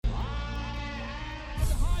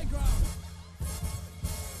ground.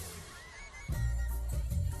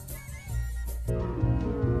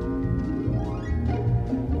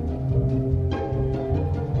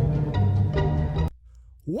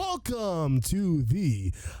 Welcome to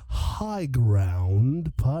the High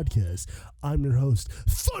Ground Podcast. I'm your host,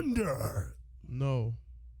 Thunder. No,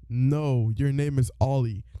 your name is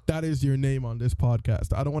Ollie. That is your name on this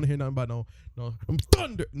podcast. I don't want to hear nothing about no, I'm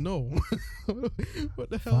Thunder. No. What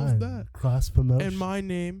the hell is that? Cross promotion. And my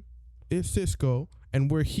name is Cisco,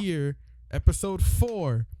 and we're here, episode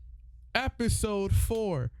 4.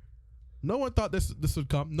 No one thought this would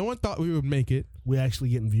come. No one thought we would make it. We're actually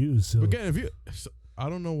getting views. So. We're getting views. I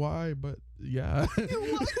don't know why, but yeah. You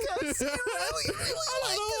like us? You really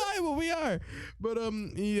I don't know why, but we are. But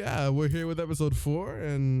yeah, we're here with episode 4,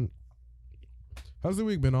 and how's the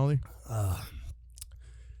week been, Ollie?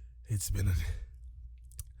 It's been a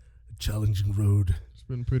challenging road. It's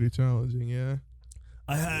been pretty challenging, yeah.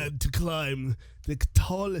 I had to climb the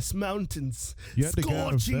tallest mountains, You had to get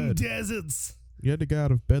out of scorching bed. deserts. You had to get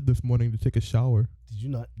out of bed this morning to take a shower. Did you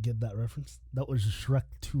not get that reference? That was a Shrek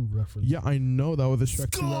 2 reference. Yeah, I know that was a Shrek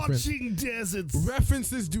 2 reference. Scorching deserts.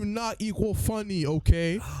 References do not equal funny,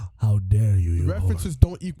 okay? How dare you? References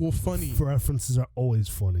don't equal funny. References are always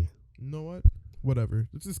funny. You know what? Whatever.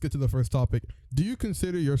 Let's just get to the first topic. Do you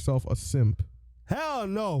consider yourself a simp? Hell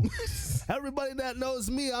no. Everybody that knows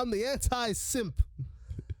me, I'm the anti-simp.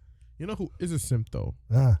 You know who is a simp, though?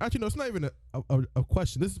 Actually, no, it's not even a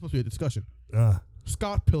question. This is supposed to be a discussion.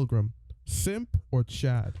 Scott Pilgrim, simp or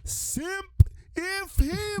Chad? Simp if he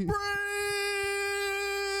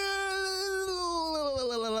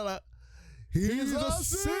he's a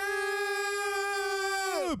simp.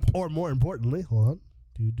 Or more importantly, hold on.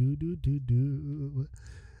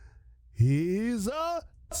 He's a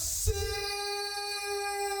simp.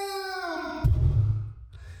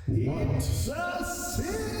 He's a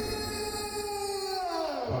simp.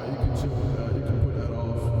 You can chill with that. You can put that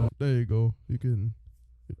off. There you go. You can.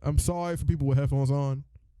 I'm sorry for people with headphones on,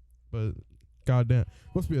 but goddamn,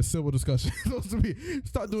 supposed to be a civil discussion. Supposed to be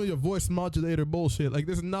stop doing your voice modulator bullshit. Like,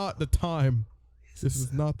 this is not the time. This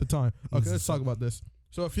is not the time. Okay, let's talk about this.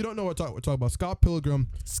 So if you don't know what we're talking about, Scott Pilgrim.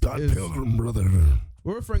 Pilgrim, brother.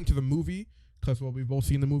 We're referring to the movie because we've both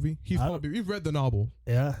seen the movie. We've read the novel.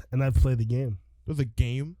 Yeah, and I've played the game. There's a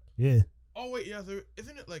game. Yeah. Oh wait, yeah.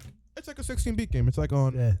 Isn't it like it's like a 16-bit game? It's like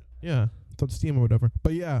on. Yeah. It's on Steam or whatever.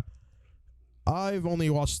 But yeah, I've only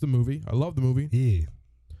watched the movie. I love the movie. Yeah.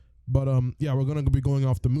 But yeah, we're gonna be going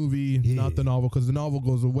off the movie, not the novel, because the novel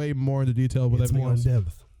goes way more into detail with everything else. More in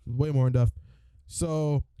depth. Way more in depth.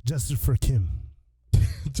 So Justice for Kim.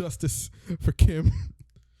 Justice for Kim.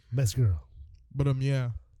 Best girl. But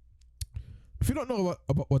yeah. If you don't know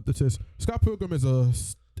about what this is, Scott Pilgrim is a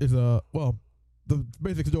well, the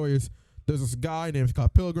basic story is there's this guy named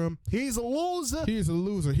Scott Pilgrim. He's a loser. He is a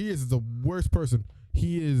loser. He is the worst person.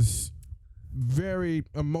 He is very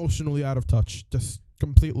emotionally out of touch. Just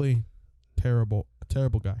completely terrible. A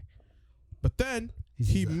terrible guy. But then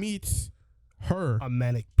he meets her. A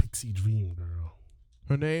manic pixie dream girl.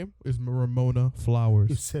 Her name is Ramona Flowers.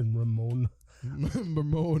 You said Ramona.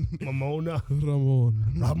 Ramon.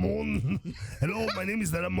 Hello, my name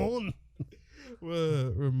is Ramon.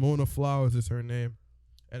 Ramona Flowers is her name.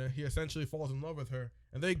 And he essentially falls in love with her.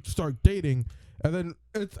 And they start dating. And then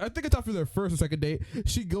I think it's after their first or second date.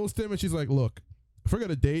 She goes to him and she's like, look, if we're going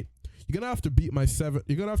to date, you're going to have to beat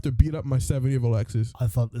up my 7-year-old exes. I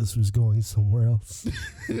thought this was going somewhere else.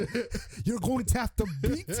 You're going to have to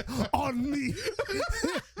beat on me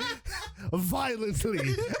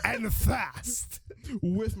violently and fast.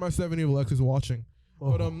 With my 7-year-old exes watching.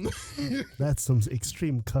 Oh, but that's some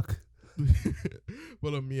extreme cuck.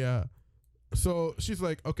 But yeah. So she's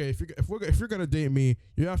like, okay, if you're gonna date me,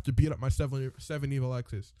 you have to beat up my 7 evil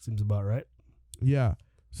exes. Seems about right. Yeah.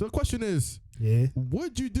 So the question is,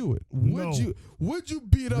 would you do it? Would you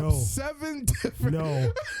beat up 7 different?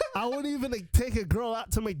 No, I wouldn't even take a girl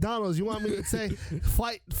out to McDonald's. You want me to say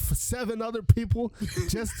fight for 7 other people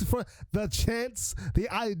just for the chance, the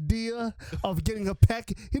idea of getting a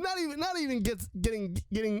peck? He's not even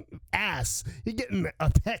getting ass. He's getting a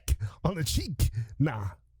peck on the cheek. Nah,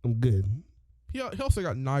 I'm good. He also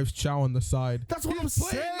got Knives Chow on the side. That's what I'm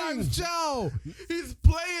saying. Knives Chow. He's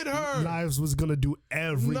playing her. Knives was gonna do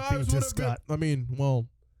everything to Scott. I mean, well,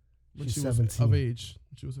 when she was 17. of age.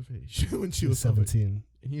 She was of age. When she was 17.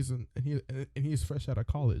 And he's fresh out of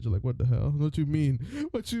college. Like, what the hell? What you mean?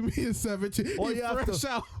 What you mean 17? Well, he's fresh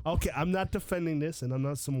out. Okay, I'm not defending this, and I'm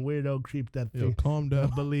not some weirdo creep that calm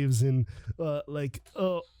down. Believes in oh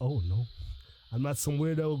no, I'm not some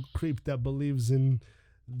weirdo creep that believes in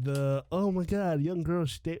the oh my god, young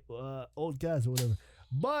girls date old guys or whatever.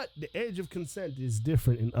 But the age of consent is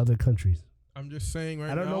different in other countries. I'm just saying right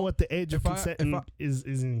now. I don't know what the age of consent is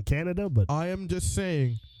in Canada, but I am just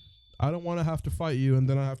saying, I don't want to have to fight you, and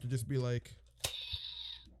then I have to just be like,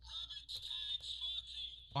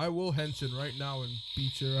 I will henshin right now and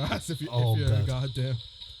beat your ass if you're a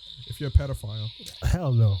pedophile.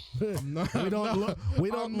 Hell no. I'm not, we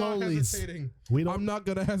don't I'm not lollies. hesitating. We don't. I'm not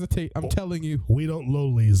gonna hesitate. I'm telling you. We don't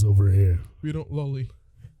lollies over here. We don't lolly.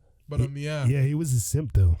 But yeah. Yeah, he was a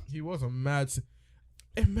simp though. He was a mad.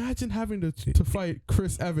 Imagine having to fight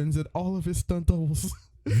Chris Evans and all of his stunt doubles.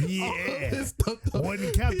 Yeah.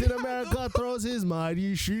 When Captain America throws his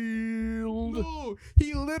mighty shield. No,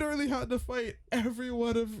 he literally had to fight every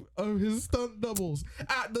one of his stunt doubles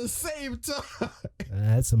at the same time.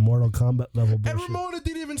 That's a Mortal Kombat level bullshit. And Ramona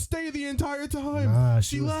didn't even stay the entire time. Nah,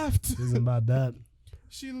 she left. It isn't about that.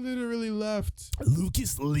 She literally left.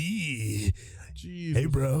 Lucas Lee. Jesus hey,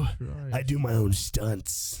 bro. Christ. I do my own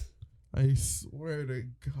stunts. I swear to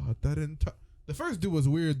God, the first dude was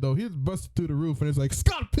weird though. He was busted through the roof and it's like,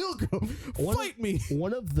 Scott Pilgrim, fight me.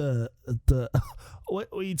 One of the what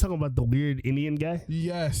are you talking about? The weird Indian guy?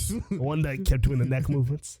 Yes. The one that kept doing the neck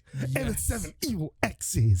movements. Yes. And it's 7 evil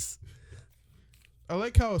X's. I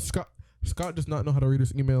like how Scott does not know how to read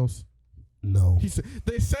his emails. No.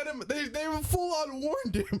 They said him. They full on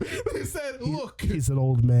warned him. They said, "Look, he's an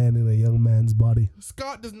old man in a young man's body."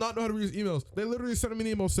 Scott does not know how to read his emails. They literally sent him an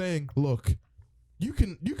email saying, "Look, you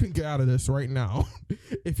can get out of this right now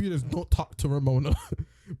if you just don't talk to Ramona.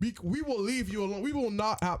 We will leave you alone. We will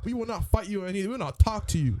not fight you and we will not talk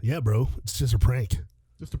to you." Yeah, bro. It's just a prank.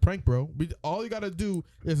 Just a prank, bro. All you gotta do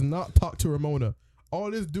is not talk to Ramona. All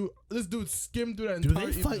this dude skimmed through that entire email.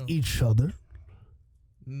 Do they fight each other?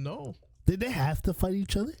 No. Did they have to fight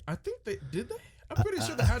each other? I think they did. I'm pretty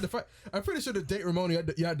sure they had to fight. I'm pretty sure to date Ramona,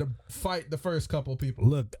 you had to fight the first couple people.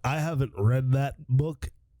 Look, I haven't read that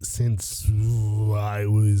book since I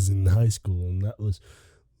was in high school, and that was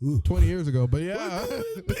 20 years ago. But yeah,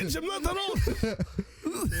 bitch, I'm not that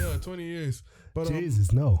old. Yeah, 20 years. But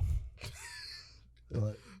Jesus, no.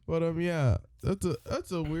 But yeah,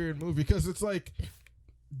 that's a weird movie because it's like,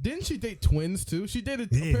 didn't she date twins too? She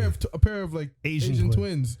dated a pair of like Asian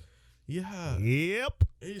twins. Yeah. Yep.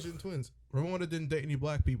 Asian twins. Ramona didn't date any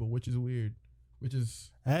black people, which is weird.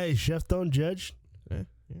 Hey, chef, don't judge. Yeah,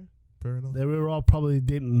 fair enough. They were all probably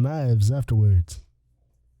dating knives afterwards.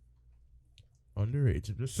 Underage.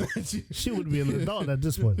 I'm just saying. She would be an adult at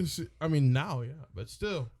this point. I mean, now, yeah, but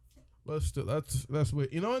still, that's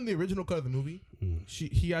weird. You know, in the original cut of the movie,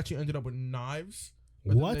 he actually ended up with knives.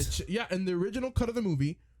 What? Yeah, in the original cut of the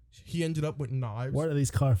movie, he ended up with knives. What are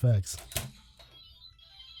these Carfax?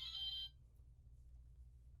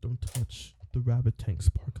 Don't touch the rabbit tank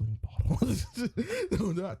sparkling bottle.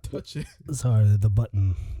 Do not touch it. Sorry, the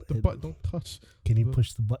button. Don't touch. Can you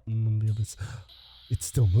push the button on the other side? It's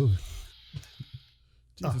still moving.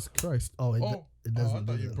 Jesus Christ. It doesn't.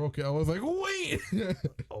 I thought you broke it. I was like, wait.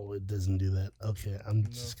 It doesn't do that. Okay, I'm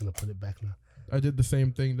just gonna put it back now. I did the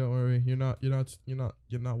same thing. Don't worry. You're not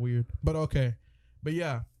weird. But okay. But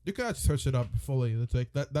yeah, you can actually search it up fully. It's like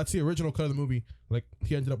that's the original cut of the movie. Like,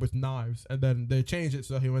 he ended up with knives, and then they changed it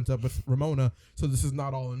so he went up with Ramona. So this is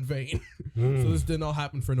not all in vain. So this didn't all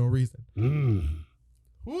happen for no reason.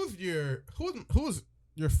 Who's your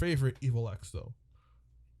favorite evil ex though?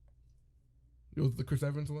 It was the Chris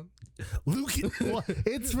Evans one. Well,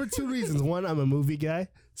 it's for two reasons. One, I'm a movie guy,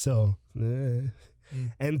 so. And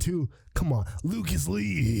two, come on, Lucas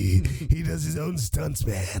Lee. He does his own stunts,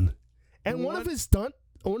 man. And one of his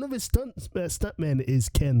stuntmen is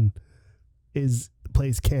Ken.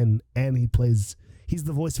 Plays Ken, and he's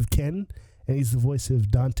the voice of Ken, and he's the voice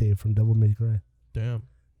of Dante from Devil May Cry. Damn.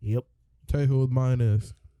 Yep. Tell you who mine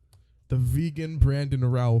is. The vegan Brandon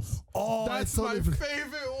Ralph. Oh, that's my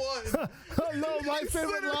favorite one. No, my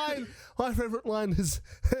favorite line is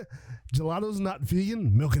gelato's not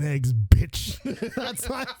vegan, milk and eggs, bitch. That's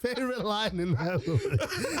my favorite line in that movie.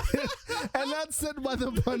 And that's said by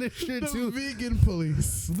the Punisher too. The vegan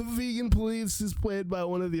police. The vegan police is played by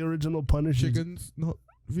one of the original Punishers. Chickens not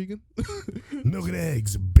vegan. Milk and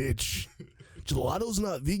eggs, bitch. Gelato's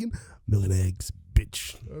not vegan, milk and eggs,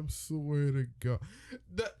 bitch. I swear to God,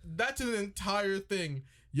 that's an entire thing.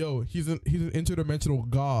 Yo, he's an interdimensional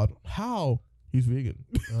god. How? He's vegan.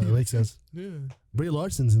 That makes sense. Yeah. Brie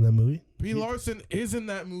Larson's in that movie. Brie Larson is in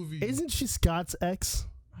that movie. Isn't she Scott's ex?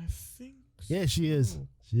 I think so. Yeah, she is.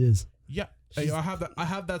 She is. Yeah. Hey, yo, I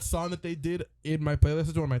have that song that they did in my playlist.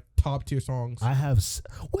 It's one of my top tier songs. I have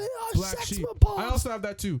Where are Black Sex Sheep. Bombs? I also have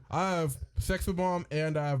that too. I have Sex Bomb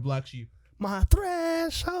and I have Black Sheep. My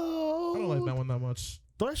threshold. I don't like that one that much.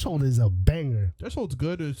 Threshold is a banger. Threshold's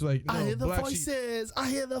good. It's like I hear the Black voices. Sheep. I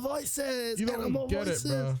hear the voices. You don't Animal get voices. it,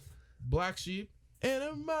 bro. Black Sheep. And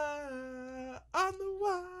am I on the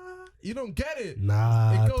wire? You don't get it.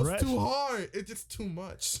 Nah, it goes Thresh. too hard. It's just too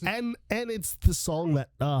much. And it's the song that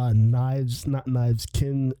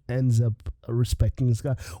Kin ends up respecting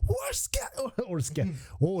Scott. We're Scat or Scat.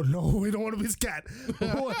 Oh no, we don't want to be Scat.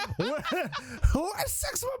 we're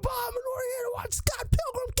Sex with Bomb and we're here to watch Scott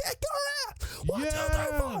Pilgrim kick your ass. 1, 2,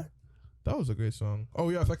 3, 4. That was a great song. Oh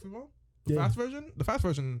yeah, Sex with Bomb? The fast version? The fast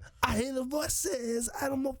version. I hear the voices,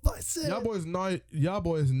 animal voices. Y'all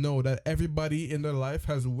boys know that everybody in their life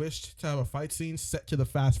has wished to have a fight scene set to the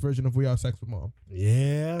fast version of We Are Sex with Mom.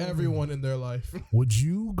 Yeah. Everyone in their life. Would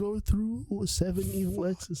you go through 7 evil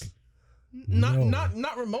exes? Not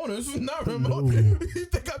Ramona's. Not Ramona. No. You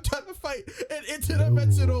think I'm trying to fight an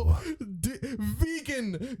interdimensional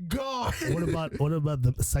vegan god? What about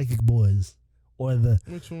the psychic boys? Or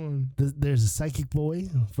which one? There's a psychic boy,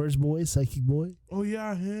 first boy, psychic boy. Oh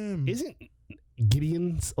yeah, him. Isn't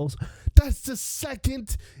Gideon also? That's the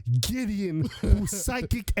second Gideon who's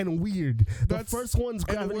psychic and weird. The first one's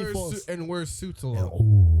Gravity Falls. And wears suits a lot.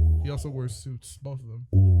 He also wears suits. Both of them.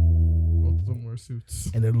 Both of them wear suits.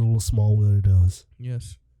 And they're little small weirdos.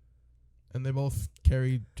 Yes. And they both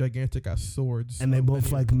carry gigantic ass swords. And they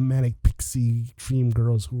both like manic pixie dream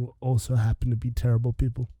girls who also happen to be terrible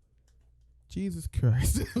people. Jesus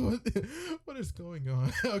Christ. What is going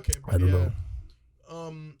on? Okay, but I don't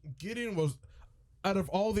know. Gideon was, out of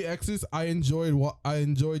all the exes, I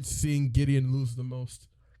enjoyed seeing Gideon lose the most.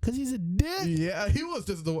 Cause he's a dick. Yeah, he was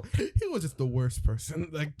just the worst person.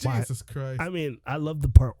 Like, Jesus Christ. I mean, I love the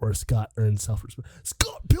part where Scott earns self-respect.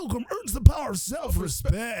 Scott Pilgrim earns the power of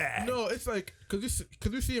self-respect. No, it's like cause you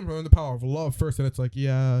see him earn the power of love first, and it's like,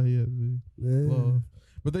 yeah, love.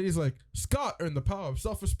 But then he's like, Scott earned the power of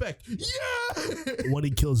self-respect. Yeah. When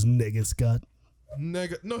he kills Nigga Scott. No,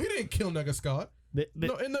 he didn't kill Nigga Scott.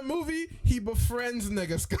 No, in the movie, he befriends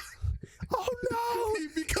Nigga Scott. Oh no! He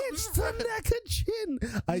becomes it's the Nigga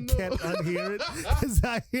Chin. I can't unhear it because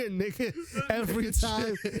I hear Nigga every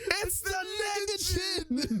time. It's the Nigga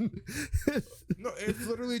Chin. No, it's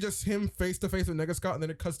literally just him face to face with Nigga Scott, and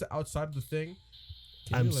then it cuts to outside of the thing.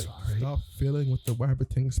 I'm sorry. Stop filling with the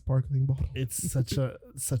Wabberting sparkling bottle. It's such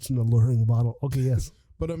an alluring bottle. Okay, yes.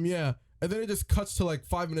 But yeah. And then it just cuts to like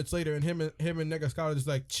 5 minutes later, and him and Nigga Scott are just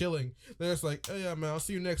like chilling. They're just like, oh yeah, man, I'll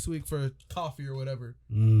see you next week for coffee or whatever.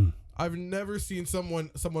 I've never seen someone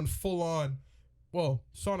full on. Well,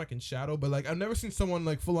 Sonic and Shadow, but like I've never seen someone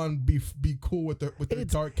like full on be cool with their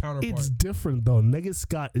dark counterpart. It's different though. Nigga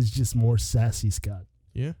Scott is just more sassy Scott.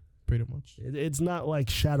 Yeah, pretty much. It's not like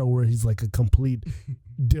Shadow where he's like a complete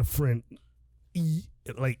different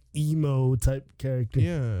like emo type character.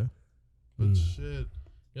 Yeah. But shit.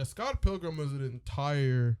 Yeah, Scott Pilgrim was an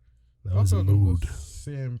entire was a mood.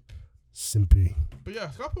 Simpy. But yeah,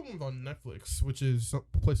 Scott Pilgrim's on Netflix, which is a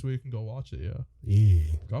place where you can go watch it, yeah. Yeah.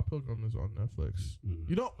 Scott Pilgrim is on Netflix.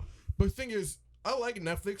 You know, but the thing is, I like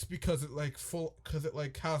Netflix because it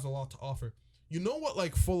has a lot to offer. You know what,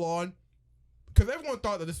 like full on, because everyone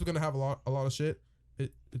thought that this was gonna have a lot of shit.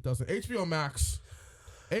 It doesn't. HBO Max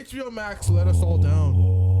let us all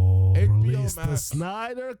down. Release HBO Max. The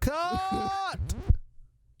Snyder Cut.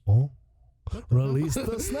 Oh. Release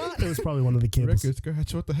the Snyder. It was probably one of the cables. Record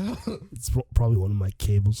scratch. What the hell? It's probably one of my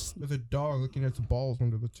cables. There's a dog looking at the balls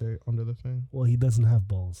under the thing. Well, he doesn't have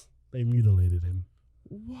balls. They mutilated him.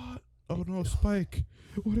 What? Oh no, Spike!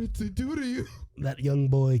 What did they do to you? That young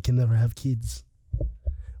boy can never have kids.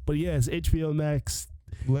 But yeah, it's HBO Max.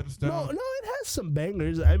 Let us down. No, it has some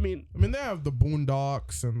bangers. I mean, they have the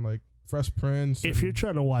Boondocks and like Fresh Prince. If you're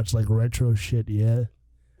trying to watch like retro shit, yeah.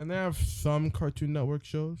 And they have some Cartoon Network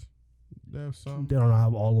shows. They have some. They don't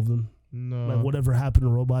have all of them. No. Like whatever happened to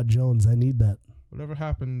Robot Jones, I need that. Whatever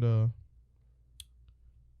happened to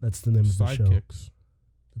That's the name of the show. Sidekicks.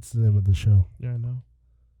 That's the name of the show. Yeah, I know.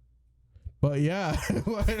 But yeah,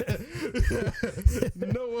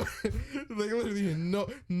 no one, like literally,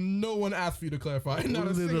 no one asked for you to clarify. Not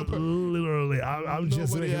a single person. Literally, I'm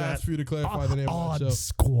just nobody asked for you to clarify the name of the show. Odd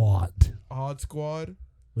Squad. Odd Squad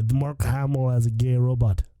With Mark Hamill as a gay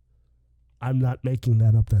robot. I'm not making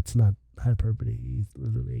that up. That's not hyperbole. He's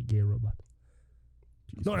literally a gay robot.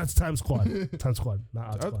 No, that's Time Squad. Time Squad,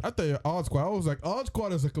 not Odd Squad. I thought you were Odd Squad. I was like, Odd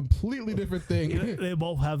Squad is a completely different thing. They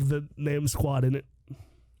both have the name Squad in it.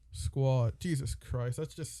 Squad. Jesus Christ.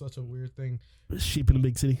 That's just such a weird thing. Sheep in a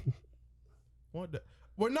big city. What the?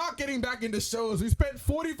 We're not getting back into shows. We spent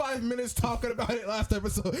 45 minutes talking about it last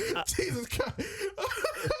episode. Jesus Christ.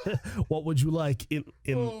 What would you like in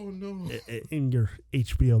oh, no. in your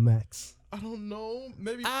HBO Max? I don't know.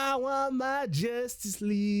 Maybe I want my Justice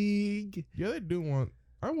League. yeah, they do want.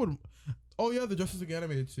 I would. Oh yeah, the Justice League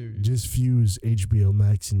animated series. Just fuse HBO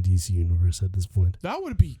Max and DC Universe at this point. That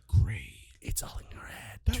would be great. It's all in your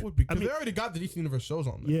head. That would be. Because they already got the DC Universe shows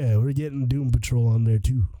on there. Yeah, we're getting Doom Patrol on there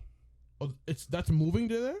too. Oh, that's moving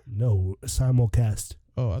to there. No, simulcast.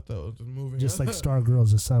 Oh, I thought it was just moving. Just like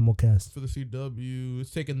Stargirls is simulcast. For the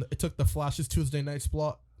CW, it took the Flash's Tuesday night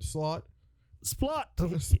slot. Splot. Splot.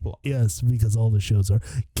 Yes, because all the shows are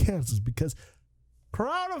canceled because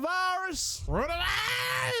coronavirus.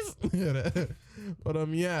 Yeah, but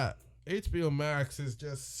yeah, HBO Max is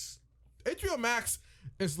just HBO Max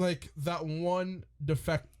is like that one the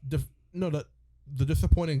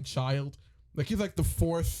disappointing child. Like he's like the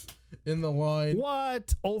fourth in the line.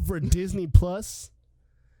 What over Disney Plus?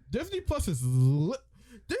 Disney Plus is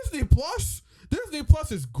Disney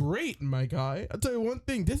Plus is great, my guy. I'll tell you one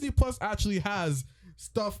thing. Disney Plus actually has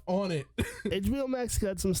stuff on it. HBO Max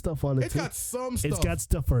got some stuff on it. It's got some stuff. It's got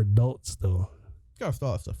stuff for adults though. It's got a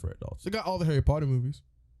lot of stuff for adults. It got all the Harry Potter movies.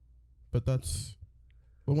 But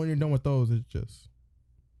when you're done with those, it's just.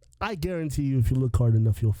 I guarantee you, if you look hard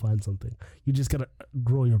enough, you'll find something. You just gotta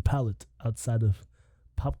grow your palate outside of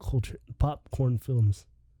popcorn films.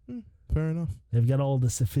 Fair enough. They've got all the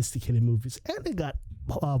sophisticated movies, and they got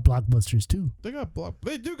blockbusters too. They got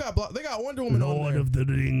They got Wonder Woman. Lord of the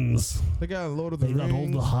Rings. They got Lord of the Rings. They got all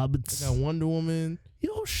the Hobbits. They got Wonder Woman.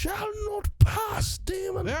 You shall not pass,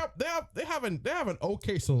 demon. They have an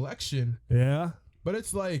okay selection. Yeah. But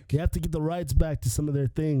it's like they have to get the rights back to some of their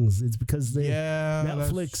things. It's because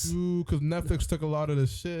Netflix, because Netflix took a lot of the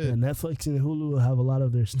shit. Yeah, Netflix and Hulu have a lot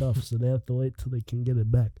of their stuff, so they have to wait till they can get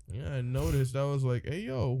it back. Yeah, I noticed. I was like, hey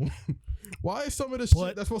yo, why is some of the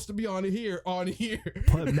shit that's supposed to be on here?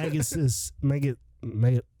 Put Megasis.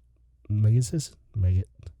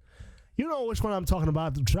 You know which one I'm talking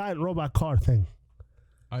about? The giant robot car thing.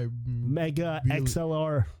 Mega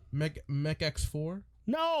XLR. Mech X4.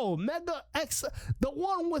 No, Mega X, the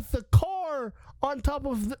one with the car on top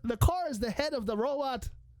of the car is the head of the robot.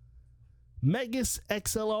 Megas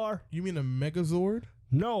XLR. You mean a Megazord?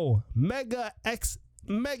 No, Megasis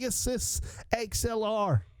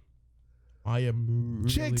XLR. I am really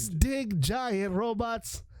Chicks dig giant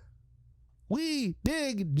robots. We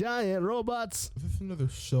dig giant robots. Is this another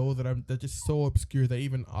show that's just so obscure that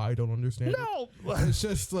even I don't understand? No, it's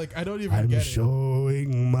just like I don't even get it. I'm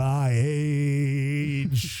showing my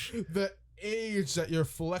age. The age that you're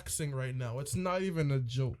flexing right now. It's not even a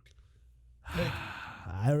joke. Like,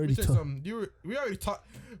 I already talked. We already talked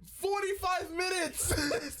 45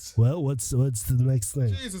 minutes. Well, what's the next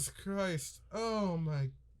thing? Jesus Christ! Oh my,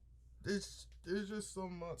 it's just so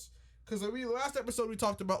much. Because last episode we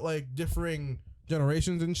talked about like differing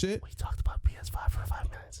generations and shit. We talked about PS5 for 5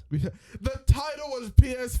 minutes. The title was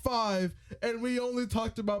PS5, and we only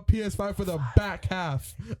talked about PS5 for the back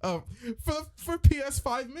half of for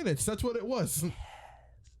PS5 minutes. That's what it was. Yes.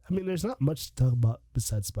 I mean, there's not much to talk about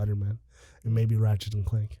besides Spider-Man and maybe Ratchet and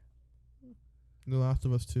Clank. The Last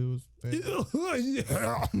of Us 2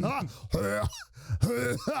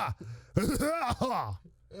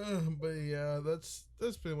 but yeah, that's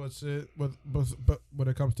pretty much it. But when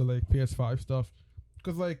it comes to like PS5 stuff,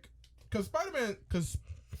 because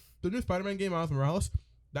the new Spider-Man game, Miles Morales,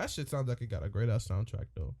 that shit sounds like it got a great ass soundtrack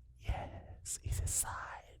though. Yes, it's a side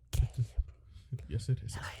game. Yes, it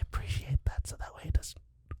is. And I appreciate that, so that way it doesn't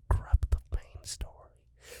corrupt the main story.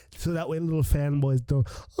 So that way little fanboys don't,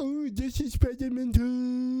 oh, this is Spider-Man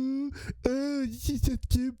 2. Oh, this is so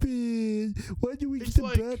stupid. Why do we get the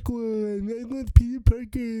black one? I want Peter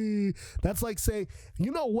Parker. That's like saying,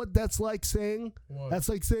 you know what that's like saying? What? That's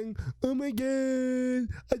like saying, oh my God,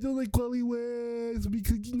 I don't like Wally West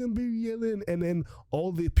because he's not Barry Allen. And then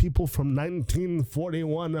all the people from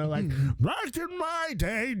 1941 are like, back in my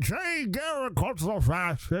day, Jay Garrick was the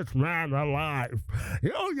fastest man alive.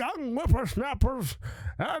 You young whippersnappers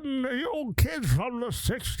and you kids from the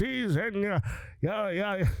 60s and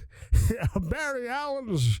Barry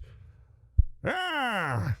Allen's.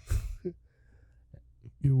 Ah.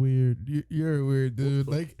 You're weird. You're a weird dude.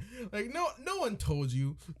 Like no one told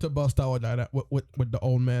you to bust out with that with the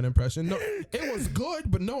old man impression. No, it was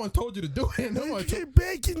good, but no one told you to do it. No one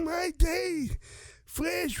back in my day,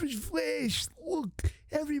 Flash was Flash. Look,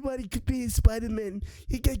 everybody could be a Spider-Man.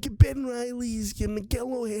 You got your Ben Reilly's, your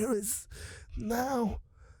Miguel O'Hara's. Now,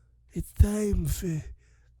 it's time for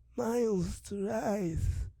Miles to rise.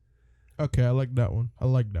 Okay, I like that one. That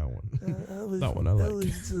one I like. That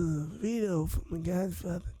was Vito from The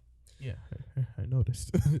Godfather. Yeah, I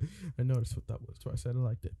noticed. I noticed what that was. So I said I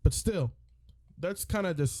liked it. But still, that's kind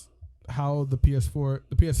of just how the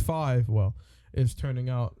PS5, well, is turning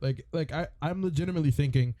out. I'm legitimately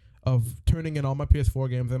thinking of turning in all my PS4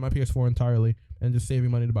 games and my PS4 entirely and just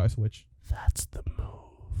saving money to buy a Switch. That's the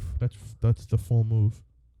move. That's the full move.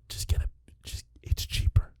 Just get it. It's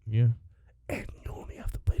cheaper. Yeah. And you only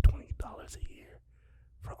have to pay $20 a year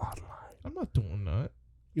for online. I'm not doing that.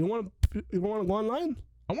 You want to go online?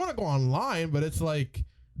 I want to go online, but it's like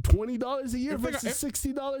 $20 a year versus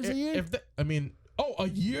 $60 a year. A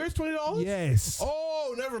year is $20? Yes.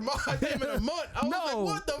 Oh, never mind. I think in a month. I was like,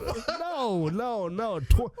 what the fuck? No.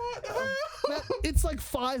 It's like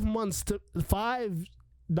 5 months to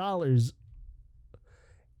 $5.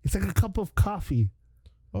 It's like a cup of coffee.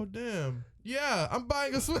 Oh damn! Yeah, I'm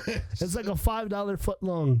buying a Switch. It's like a $5 foot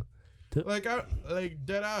long.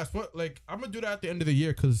 Dead ass. What? Like I'm gonna do that at the end of the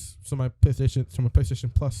year because my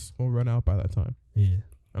PlayStation Plus will run out by that time. Yeah.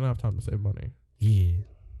 I don't have time to save money. Yeah.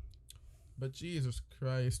 But Jesus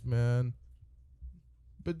Christ, man.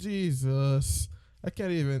 But Jesus, I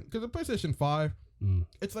can't even because the PlayStation 5.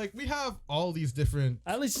 It's like we have all these different.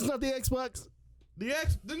 At least it's not the Xbox. The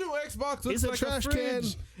new Xbox looks It's like a trash fridge. can.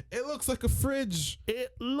 It looks like a fridge.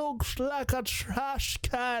 It looks like a trash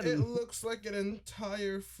can. It looks like an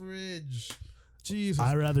entire fridge. Jesus.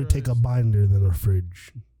 I'd rather Christ. take a binder than a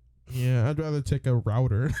fridge. Yeah, I'd rather take a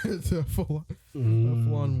router. It's a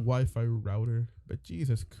full-on Wi-Fi router. But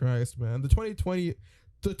Jesus Christ, man. The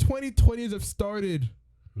 2020s have started.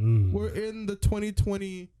 We're in the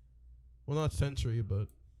 2020, well, not century, but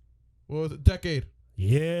what was it? Decade.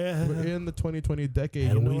 Yeah. We're in the 2020 decade.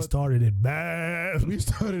 And we started it bad. We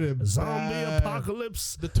started it Zombie bad.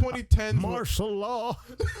 apocalypse. The 2010s. Martial law.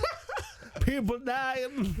 People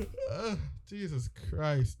dying. Jesus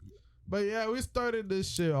Christ. But yeah, we started this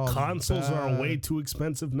shit all Consoles bad. are way too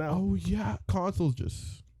expensive now. Oh yeah, consoles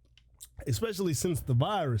just. Especially since the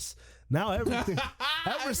virus. Now everything.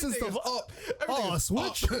 Ever since the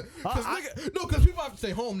Switch. Because people have to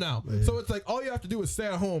stay home now. Yeah. So it's like all you have to do is stay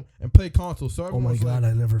at home and play consoles. So oh my God,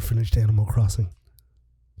 I never finished Animal Crossing.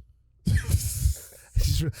 It's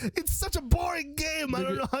such a boring game. Nigga, I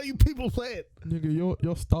don't know how you people play it. Nigga, your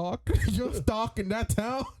stock in that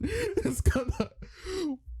town is gonna.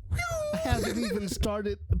 I haven't even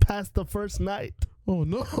started past the first night. Oh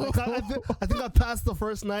no! I think I passed the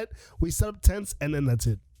first night. We set up tents and then that's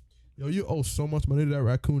it. Yo, you owe so much money to that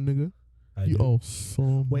raccoon nigga. You owe so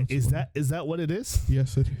much. Wait, is money. that what it is?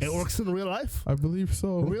 Yes, it is. It works in real life? I believe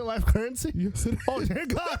so. Real life currency? Yes, it is. Oh dear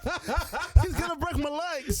God! He's gonna break my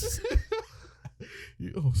legs.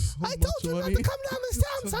 You owe so much money. I told you not to come down this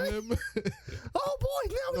town, sonny. Oh boy,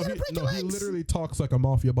 now we're gonna break your legs. He literally talks like a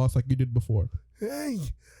mafia boss, like you did before. Hey,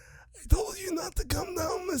 I told you not to come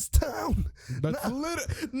down this town. That's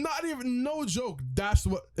not even no joke. That's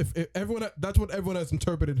what that's what everyone has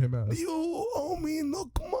interpreted him as. You owe me no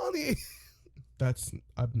money.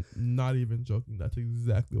 I'm not even joking. That's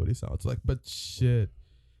exactly what he sounds like. But shit.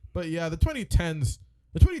 But yeah, the 2010s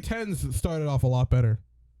started off a lot better.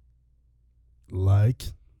 Like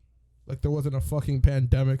there wasn't a fucking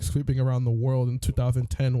pandemic sweeping around the world in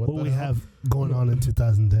 2010. What we have going on in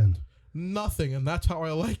 2010? Nothing, and that's how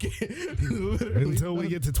I like it. Until we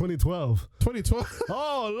get to 2012. 2012.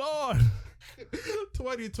 Oh Lord.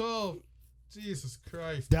 2012. Jesus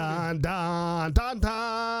Christ. Dun dun dun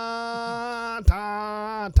dun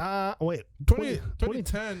dun dun. Wait,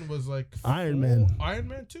 2010 was like Iron Man. Iron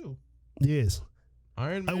Man 2. Yes.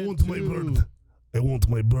 Iron Man. I want 2. My bird. I want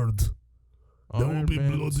my bird. There will be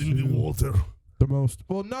blood in the water. The most,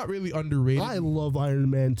 well, not really underrated. I love Iron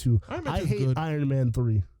Man 2. I hate good. Iron Man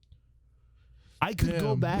 3. I could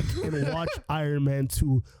go back and watch Iron Man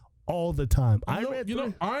 2 all the time. Iron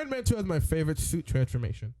Man 2 has my favorite suit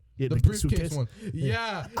transformation. Yeah, the briefcase one.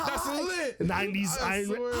 Yeah, that's lit. 90s Iron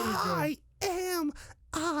Man. I am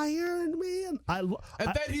Iron Man. And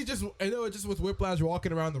then he just with Whiplash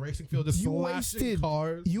walking around the racing field, just slashing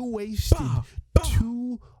cars. You wasted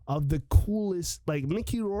 2 of the coolest, like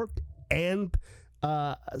Mickey Rourke and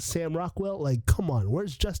Sam Rockwell. Like, come on,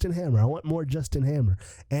 where's Justin Hammer? I want more Justin Hammer.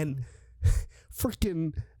 And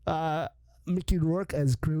freaking Mickey Rourke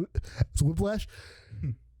as Whiplash.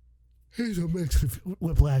 He's a mix of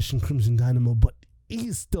Whiplash and Crimson Dynamo, but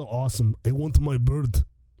he's still awesome. I want my bird.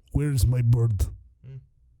 Where's my bird?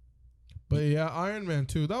 But yeah, Iron Man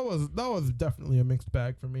 2, that was definitely a mixed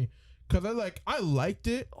bag for me. Cause I liked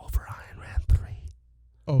it over Iron Man 3.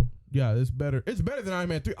 Oh yeah, it's better. It's better than Iron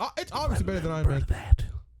Man 3. It's obviously better than Iron Man.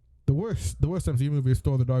 The worst MCU movie is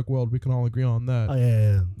Thor: The Dark World. We can all agree on that. Oh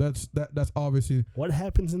yeah. That's obviously. What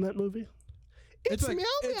happens in that movie? It's meow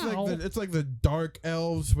meow. It's like the dark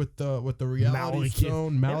elves with the reality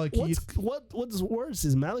stone. Malekith. What's worse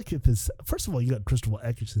is Malekith is, first of all, you got Christopher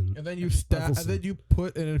Eccleston. And then you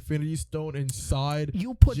put an Infinity Stone inside.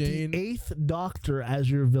 You put Jane. the 8th Doctor as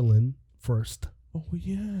your villain first. Oh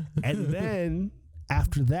yeah. And then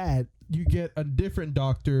after that, you get a different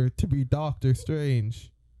Doctor to be Doctor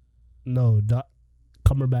Strange. No,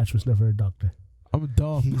 Cumberbatch was never a doctor. I'm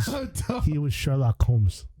dumb. He was Sherlock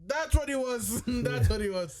Holmes. That's what he was. That's what he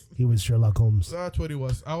was. He was Sherlock Holmes. That's what he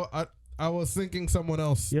was. I was thinking someone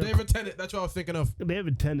else. Yeah. David Tennant. That's what I was thinking of.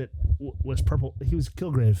 David Tennant was purple. He was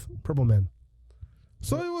Kilgrave, Purple Man.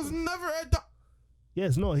 So he was never a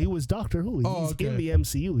Yes, no, he was Doctor Who. He's okay. in the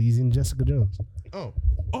MCU. He's in Jessica Jones.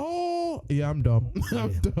 Oh, yeah, I'm dumb.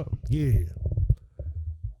 I'm dumb. Yeah.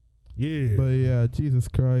 But yeah, Jesus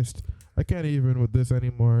Christ. I can't even with this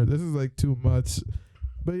anymore. This is like too much.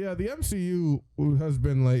 But yeah, the MCU has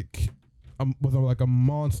been like a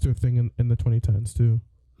monster thing in the 2010s too.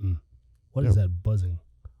 What is that buzzing?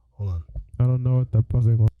 Hold on. I don't know what that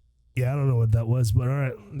buzzing was. Yeah, I don't know what that was, but all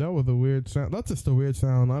right. That was a weird sound. That's just a weird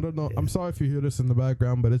sound. I don't know. Yeah. I'm sorry if you hear this in the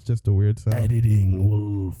background, but it's just a weird sound. Editing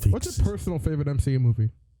will fix. What's your personal favorite MCU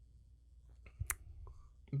movie?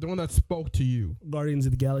 The one that spoke to you. Guardians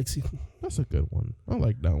of the Galaxy. That's a good one. I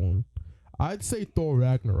like that one. I'd say Thor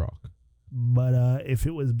Ragnarok. But if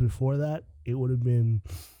it was before that, it would have been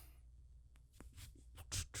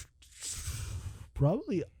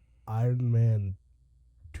probably Iron Man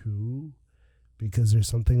 2, because there's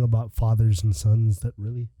something about fathers and sons that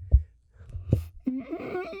really...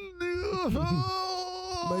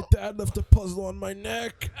 My dad left a puzzle on my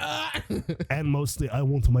neck. And mostly, I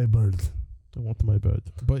want my bird. I want my bird.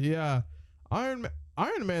 But yeah, Iron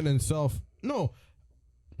Man himself. No,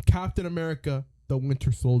 Captain America, the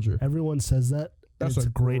Winter Soldier. Everyone says that. That's a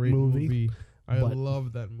great movie. I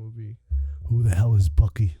love that movie. Who the hell is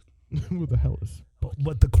Bucky? Who the hell is Bucky?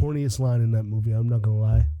 But the corniest line in that movie, I'm not going to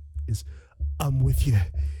lie, is, I'm with you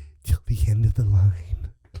till the end of the line.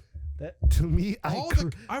 That, to me,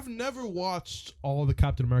 I've never watched all the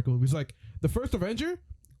Captain America movies. Like, the first Avenger,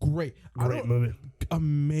 great movie.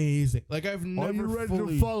 Amazing. Like, I've never Are you ready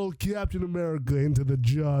to follow Captain America into the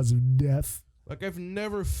jaws of death? Like, I've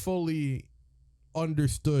never fully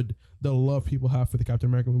understood the love people have for the Captain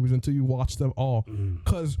America movies until you watch them all.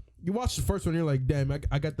 Because you watch the first one, you're like, damn,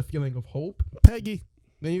 I got the feeling of hope. Peggy.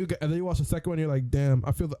 And then you watch the second one, you're like, damn,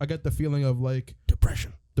 I get the feeling of like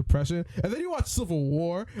depression. And then you watch Civil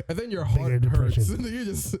War, and then your heart hurts, and then you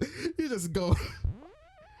just go,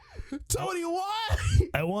 Tony, why?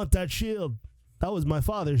 I want that shield. That was my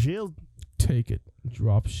father's shield. Take it.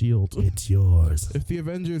 Drop shield. It's yours. If the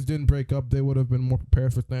Avengers didn't break up, they would have been more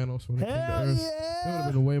prepared for Thanos when it came to Earth. Yeah. They would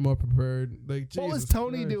have been way more prepared. Like, what Jesus was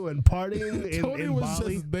Tony Christ. doing? Partying Tony in was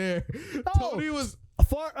Bali? just there. No. Tony was...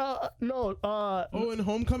 in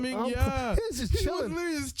Homecoming? Yeah. He was just chilling. He was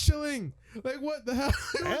literally just chilling. Like, what the hell?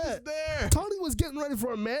 He was just there. Tony was getting ready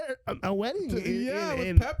for a wedding.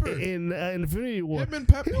 With Pepper. In Infinity War. Him and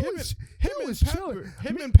Pepper.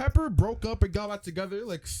 Him and Pepper broke up and got back together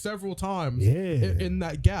like several times. Yeah. In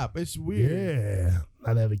that gap. It's weird. Yeah.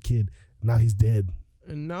 Not have a kid. Now he's dead.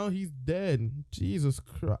 And now he's dead. Jesus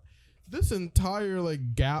Christ. This entire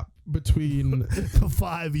like gap between the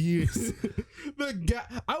 5 years. The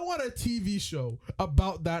gap. I want a TV show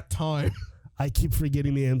about that time. I keep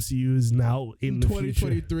forgetting the MCU is now in the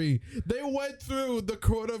 2023. They went through the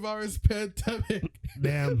coronavirus pandemic.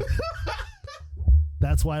 Damn.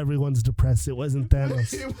 That's why everyone's depressed. It wasn't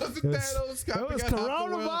Thanos. It wasn't Thanos. It was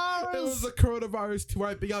coronavirus. It was the coronavirus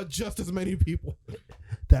wiping out just as many people.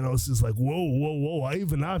 Thanos is like, whoa.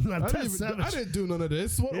 I'm not that savage. I didn't do none of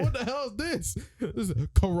this. What the hell is this? This is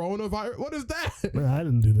coronavirus. What is that? Man, I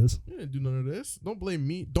didn't do this. You didn't do none of this. Don't blame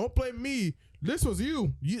me. Don't blame me. This was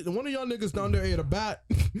you. One of y'all niggas down there ate a bat.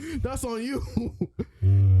 That's on you.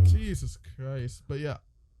 Jesus Christ. But yeah,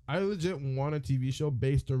 I legit want a TV show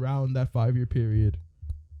based around that 5-year period.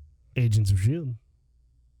 Agents of S.H.I.E.L.D.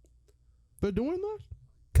 They're doing that?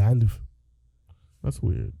 Kind of. That's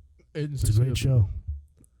weird. It's a great show.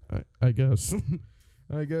 I guess.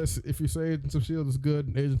 I guess if you say Agents of S.H.I.E.L.D. is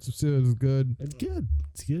good, Agents of S.H.I.E.L.D. is good. It's good.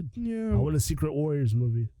 It's good. Yeah. I want a Secret Warriors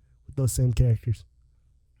movie with those same characters.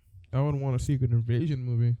 I would want a Secret Invasion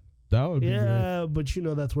movie. That would be great. Yeah, but you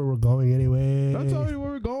know that's where we're going anyway. That's already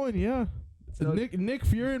where we're going, yeah. So Nick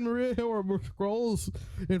Fury and Maria Hill are Skrulls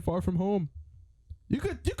in Far From Home. You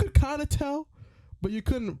could kind of tell, but you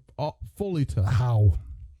couldn't fully tell. How?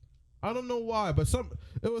 I don't know why, but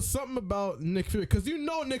it was something about Nick Fury, because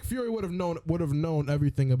Nick Fury would have known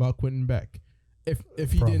everything about Quentin Beck,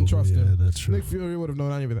 if he didn't trust him. That's true. Nick Fury would have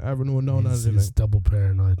known anything. Everyone would know anything. He's double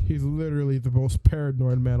paranoid. He's literally the most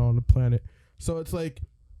paranoid man on the planet. So it's like,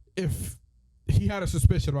 if he had a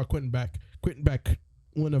suspicion about Quentin Beck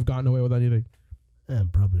wouldn't have gotten away with anything. Yeah,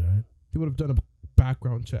 probably right. He would have done a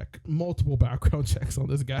background check, multiple background checks on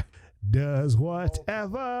this guy. Does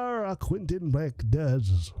whatever a Quentin Beck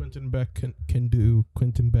does. Quentin Beck can do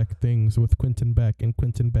Quentin Beck things with Quentin Beck and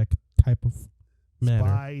Quentin Beck type of manner.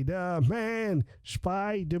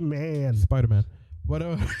 Spider-Man.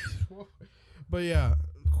 But yeah,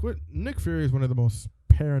 Nick Fury is one of the most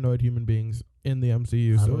paranoid human beings in the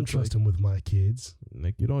MCU. I don't trust him with my kids.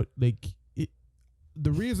 Like, you don't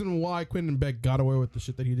the reason why Quentin Beck got away with the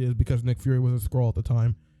shit that he did is because Nick Fury was a Skrull at the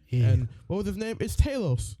time. Yeah. And what was his name? It's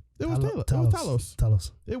Talos. It was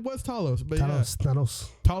Talos. It was Talos. But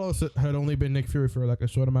Talos had only been Nick Fury for like a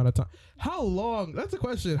short amount of time. How long? That's a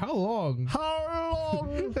question. How long?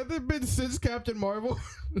 Have they been since Captain Marvel?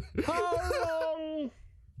 How long?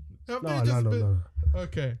 No.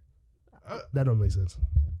 Okay. That don't make sense.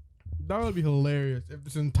 That would be hilarious if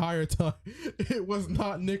this entire time it was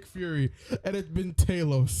not Nick Fury and it's been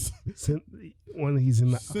Talos.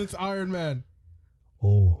 Since Iron Man.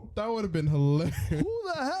 Oh. That would have been hilarious. Who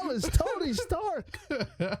the hell is Tony Stark?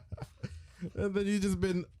 And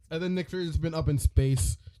then Nick Fury's just been up in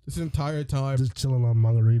space this entire time. Just chilling on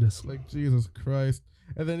margaritas. Like, Jesus Christ.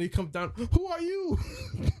 And then he comes down. Who are you?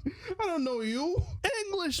 I don't know you.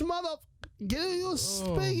 English mother. Get you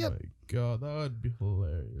speaking. Oh my God, that would be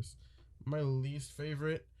hilarious. My least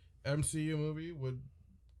favorite MCU movie would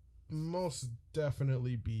most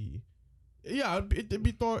definitely be, it'd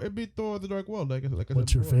be Thor. It'd be Thor: The Dark World. Like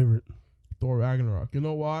what's your favorite? Thor Ragnarok. You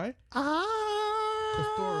know why? Because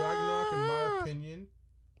Thor Ragnarok, in my opinion,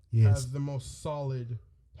 has the most solid,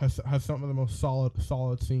 has some of the most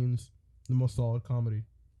solid scenes, the most solid comedy.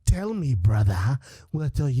 Tell me, brother,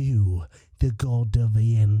 what are you, the god of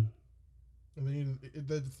the end? And then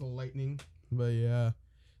it's the lightning, but yeah.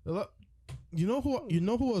 You know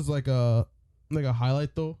who was like a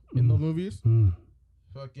highlight though in the movies?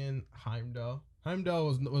 Fucking Heimdall. Heimdall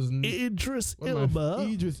was Idris Elba.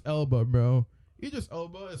 Idris Elba, bro. Idris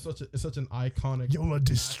Elba is such an iconic. You're a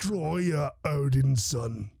destroyer, Odin's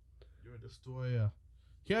son. You're a destroyer.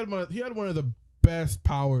 He had one of the best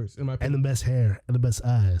powers in my opinion. And the best hair and the best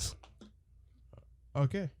eyes.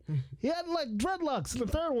 Okay. He had like dreadlocks in the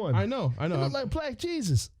third one. I know. He looked like Black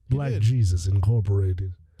Jesus. He Black did. Jesus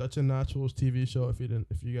Incorporated. Dutch and Naturals TV show. If you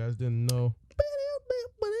guys didn't know.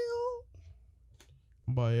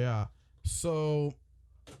 But yeah, so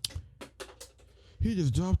he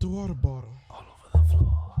just dropped a water bottle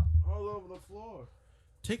all over the floor.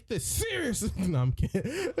 Take this seriously. No, I'm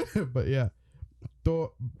kidding. But yeah,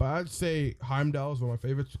 but I'd say Heimdall is one of my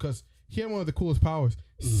favorites because he had one of the coolest powers.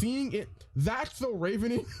 Seeing it, that's so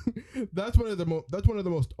ravening. That's one of the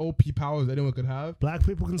most OP powers anyone could have. Black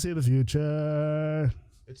people can see the future.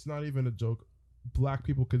 It's not even a joke. Black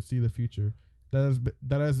people can see the future.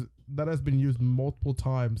 That has been used multiple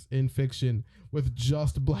times in fiction with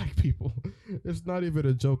just black people. It's not even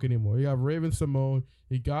a joke anymore. You have Raven Simone.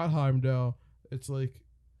 You got Heimdall. It's like,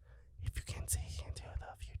 if you can't see into the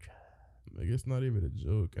future, like, it's not even a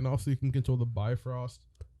joke. And also you can control the Bifrost.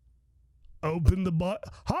 Open the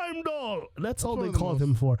Heimdall. That's all they called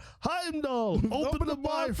him for. Heimdall. Open the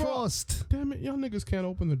Bifrost. Damn it, y'all niggas can't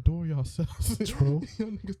open the door yourselves. True.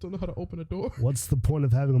 Y'all niggas don't know how to open a door. What's the point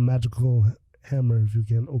of having a magical hammer if you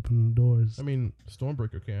can't open doors? I mean,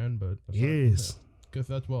 Stormbreaker can, but yes, because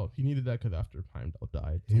he needed that because after Heimdall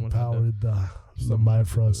died, he powered the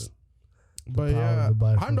Bifrost. But yeah,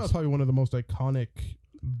 Heimdall's probably one of the most iconic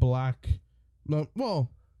black. No, well,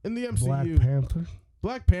 in the MCU,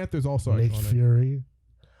 Black Panther's also Nick iconic. Fury,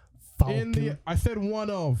 Falcon. I said one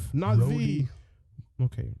of, not Rhodey. the.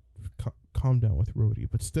 Okay, calm down with Rhodey,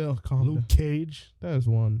 but still calm down. Luke Cage. That is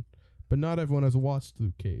one. But not everyone has watched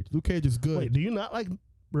Luke Cage. Luke Cage is good. Wait, do you not like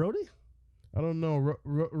Rhodey? I don't know.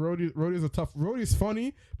 Rhodey's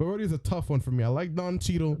funny, but Rhodey's a tough one for me. I like Don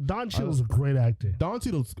Cheadle. Don Cheadle's a great actor. Don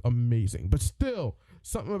Cheadle's amazing, but still,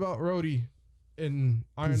 something about Rhodey in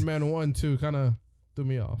Iron Man 1, 2 kind of threw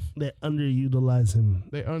me off. They underutilize him.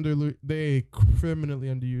 They criminally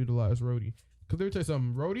underutilize Rhodey. Because let me tell you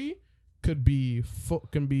something. Rhodey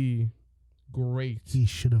can be great. He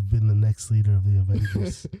should have been the next leader of the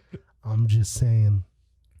Avengers. I'm just saying.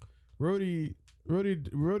 Rhodey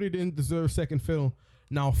didn't deserve second fiddle.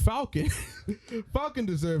 Now Falcon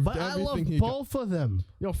deserved but everything he got. But I love both of them.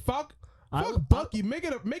 Yo, Fuck Bucky, make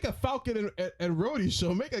a Falcon and Rhodey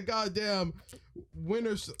show. Make a goddamn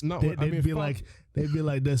winners. They'd be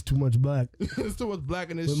like, that's too much black. There's too much black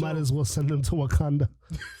in this show. We might as well send them to Wakanda.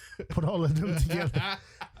 Put all of them together.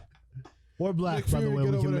 Or black, Nick by the Fury, way.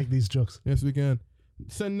 get We over can there. make these jokes. Yes, we can.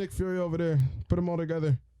 Send Nick Fury over there. Put them all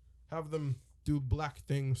together. Have them do black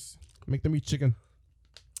things. Make them eat chicken.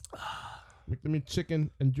 Make them eat chicken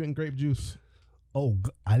and drink grape juice. Oh,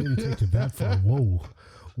 I didn't take it that far. Whoa.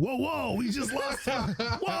 Whoa, we just lost.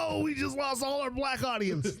 We just lost all our black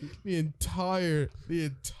audience. The entire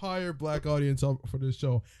black audience for this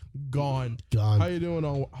show gone. Gone. How you doing,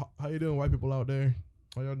 white people out there?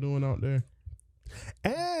 How y'all doing out there?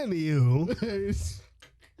 Anywho.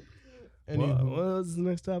 Anywho. What's the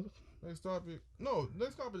next topic? Next topic. No,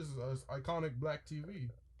 next topic is iconic black TV.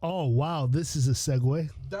 Oh, wow. This is a segue.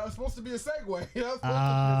 That was supposed to be a segue. That was supposed to be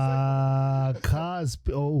a segue.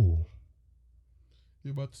 Cosby. Oh.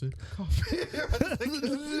 You about to say coffee?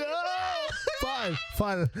 No.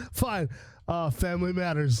 Fine. Family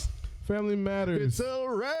matters. Family matters. It's a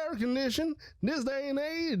rare condition this day and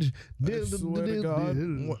age. I swear to God.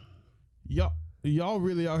 What? Y'all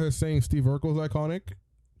really out here saying Steve Urkel's iconic?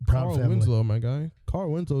 Proud Carl family. Winslow, my guy.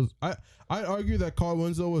 Carl Winslow's. I argue that Carl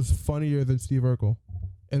Winslow was funnier than Steve Urkel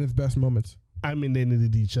in his best moments. I mean, they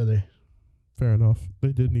needed each other. Fair enough.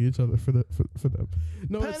 They did need each other for them.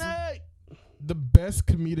 No, it's Penny! the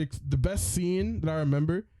best scene that I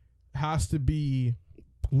remember has to be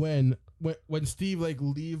when Steve like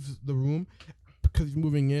leaves the room because he's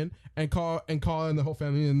moving in, and Carl and the whole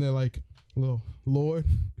family, and they're like, Lord,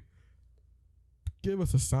 give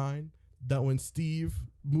us a sign that when Steve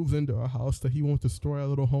moves into our house that he won't destroy our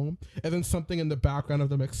little home, and then something in the background of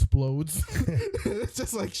them explodes. It's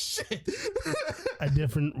just like shit. A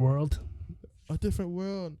different world. A different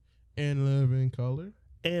world and live in color.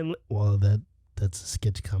 And, well, that's a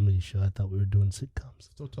sketch comedy show. I thought we were doing sitcoms.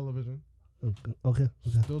 Still television. Okay.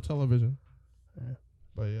 Still television. Yeah.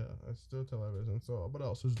 But yeah, it's still television. So what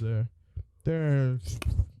else is there? There's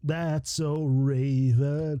That's so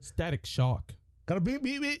Raven. Static Shock. Got a beat,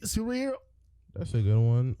 superhero. That's a good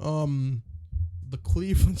one. The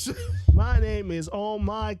Cleveland show. My name is, oh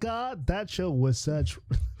my God, that show was such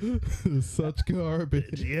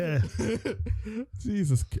garbage. Yeah.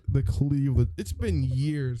 Jesus, the Cleveland. It's been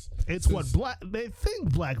years. It's what they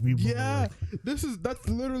think black people Yeah, that's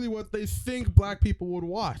literally what they think black people would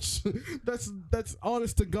watch. That's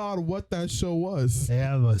honest to God what that show was.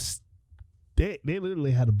 They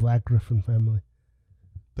literally had a black Griffin family.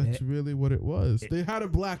 That's really what it was. They had a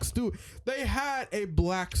black Stewie. They had a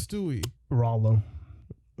black Stewie. Rollo.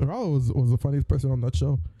 Rollo was the funniest person on that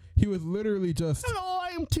show. He was literally just. Hello,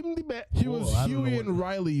 I am Tim the Bat. He was Huey and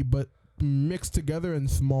Riley, but mixed together and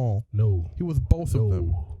small. No. He was both of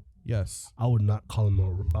them. Yes. I would not call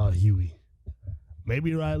him a Huey.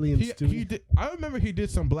 Maybe Riley and Stewie. He did. I remember he did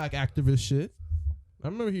some black activist shit. I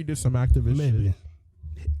remember he did some activist shit. Maybe.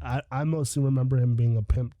 I mostly remember him being a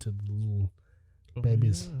pimp to the little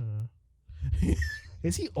babies. Yeah.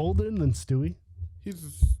 Is he older than Stewie?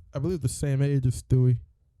 He's, I believe, the same age as Stewie.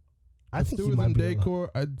 I think he Stewie's might in be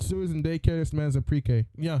Stewie's in daycare. This man's in pre-K.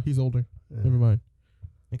 Yeah, he's older. Yeah. Never mind.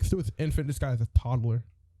 Like Stewie's an infant. This guy's a toddler.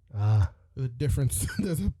 Ah, There's a difference.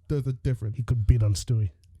 there's a difference. he could beat on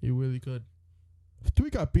Stewie. He really could.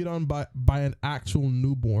 Stewie got beat on by an actual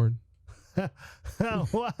newborn.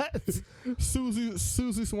 What? Susie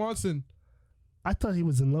Swanson. I thought he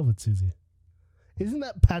was in love with Susie. Isn't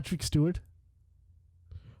that Patrick Stewart?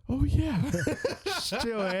 Oh yeah.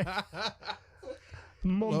 Stewie.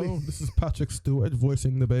 Hello, this is Patrick Stewart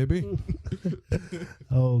voicing the baby.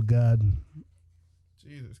 Oh God.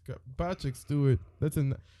 Jesus God. Patrick Stewart.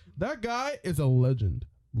 That guy is a legend.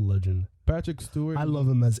 Legend. Patrick Stewart. I love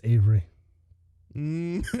him as Avery.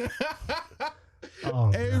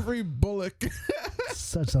 Oh, Avery Bullock.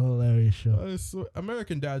 Such a hilarious show.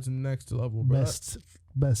 American Dad's next level, bro.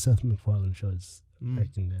 Best Seth MacFarlane show is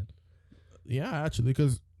American Dad. Yeah, actually,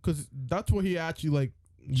 because that's what he actually like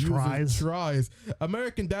tries.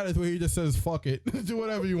 American Dad is where he just says "fuck it," do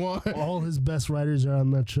whatever you want. All his best writers are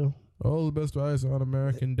on that show. All the best writers are on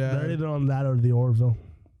American Dad. They're either on that or the Orville,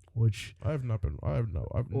 which I've not been.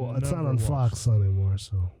 it's not on Fox anymore,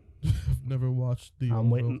 so I've never watched the. I'm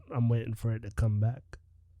waiting for it to come back.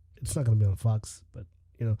 It's not gonna be on Fox, but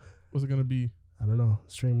what's it gonna be? I don't know,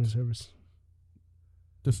 streaming service.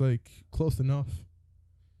 Just like close enough.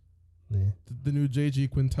 Yeah. The new J.G.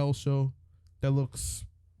 Quintel show that looks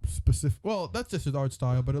specific. Well, that's just his art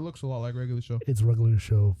style, but it looks a lot like regular show. It's a regular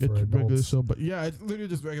show for adults. Regular show, but yeah, it's literally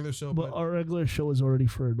just regular show. But our regular show is already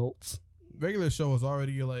for adults. Regular show was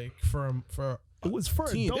already like for it was for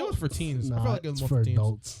teens. adults. It was for teens. Nah, I feel like it was it's more for teens.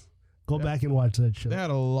 adults. Go back and watch that show. They had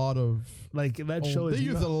a lot of that show. They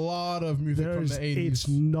used a lot of music from the 80s. It's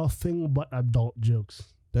nothing but adult jokes.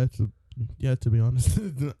 That's Yeah, to be honest,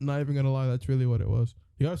 not even gonna lie, that's really what it was.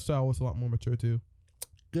 Your style was a lot more mature too.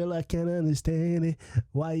 Girl, I can't understand it.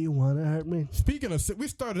 Why you wanna hurt me? Speaking of, we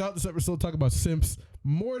started out this episode talking about simps.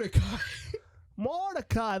 Mordecai.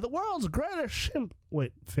 Mordecai, the world's greatest simp.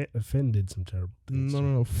 Wait, Finn did some terrible things.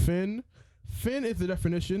 No. Finn is the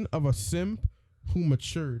definition of a simp who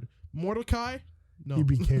matured. Mordecai, no. He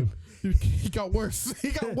became. he got worse.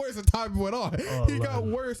 He got worse as time went on. Oh, he got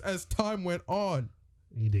worse as time went on.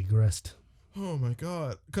 He digressed. Oh my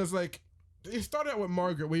god. Because like, he started out with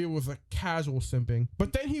Margaret where he was like casual simping.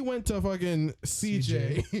 But then he went to fucking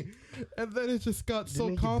CJ. And then it just got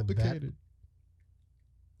so complicated.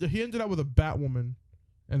 Yeah, he ended up with a Batwoman.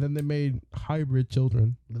 And then they made hybrid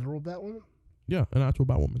children. Literal Batwoman? Yeah, an actual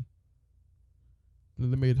Batwoman. And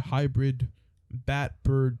then they made hybrid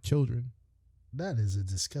bat-bird children. That is a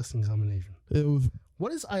disgusting combination. It was.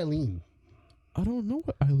 What is Eileen? I don't know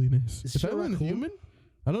what Eileen is. Is she Eileen a human?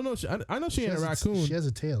 I don't know. I know she ain't a raccoon. She has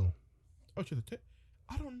a tail. Oh, she has a tail?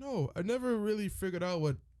 I don't know. I never really figured out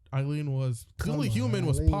what Eileen was. The only Come on, human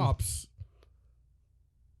was Eileen. Pops.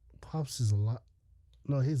 Pops is a lot.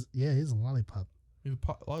 No, he's a lollipop. He's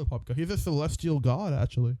a lollipop guy. He's a celestial god,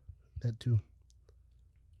 actually. That too.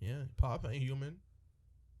 Yeah, Pop ain't human.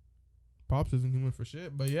 Pops isn't human for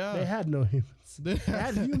shit, but yeah. They had no humans. They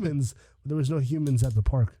had humans, but there was no humans at the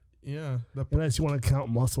park. Yeah. Unless you want to count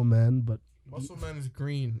Muscle Man, but Muscle Man is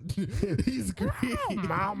green. He's green.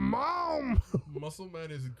 My mom. Muscle Man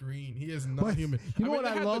is green. He is not human. You know what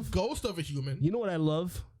I love? The ghost of a human. You know what I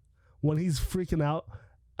love? When he's freaking out.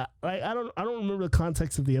 I don't remember the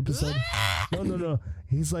context of the episode. No.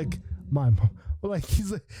 He's like, my mom. Like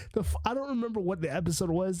he's like, I don't remember what the episode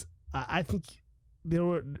was. I think they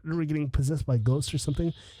were getting possessed by ghosts or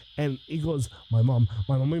something, and he goes, my mom.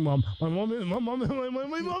 Like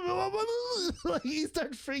he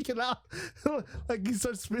starts freaking out, like he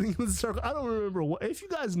starts spinning in the circle. I don't remember what. If you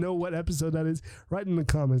guys know what episode that is, write in the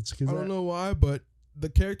comments. I don't know why, but the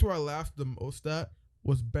character I laughed the most at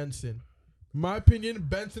was Benson. In my opinion,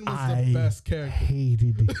 Benson was the best character. I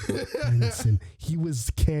hated Benson. He was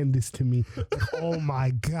Candace to me. Like, oh my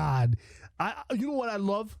god! You know what I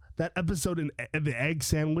love? That episode in the egg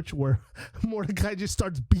sandwich where Mordecai just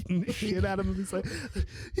starts beating the shit out of him. He's like,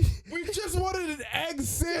 "We just wanted an egg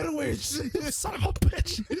sandwich, son of a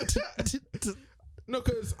bitch." No,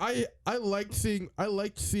 because I liked seeing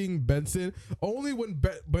Benson. Only when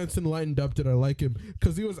Benson lightened up did I like him,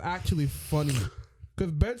 because he was actually funny.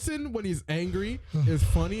 Because Benson, when he's angry, is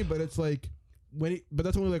funny, but it's like but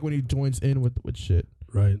that's only like when he joins in with shit.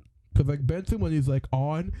 Right. Because like Benson, when he's like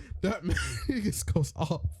on, that man he just goes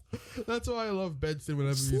off. That's why I love Benson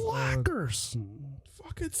whenever he's on. Slackers.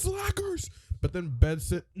 Fucking slackers. But then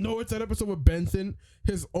Benson, it's that episode with Benson.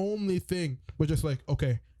 His only thing was just like,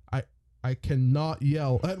 okay, I cannot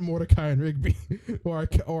yell at Mordecai and Rigby, or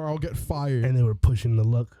I'll get fired. And they were pushing the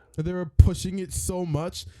luck. And they were pushing it so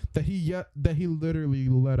much that he literally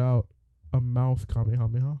let out a mouth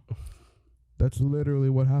Kamehameha. That's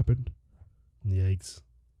literally what happened. Yikes.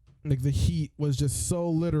 Like the heat was just so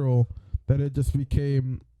literal that it just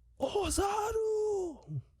became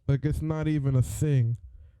Ozaru. Like it's not even a thing.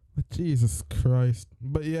 Like, Jesus Christ.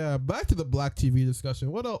 But yeah, back to the black TV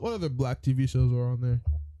discussion. What other black TV shows are on there?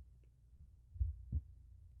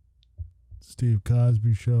 Steve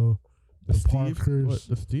Cosby Show. The Parkers.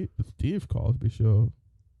 The Steve Cosby Show.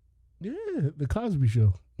 Yeah, the Cosby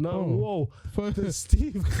Show. No, whoa. The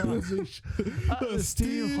Steve Cosby Show. The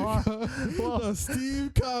Steve Cosby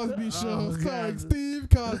Show. Oh, Sorry, Steve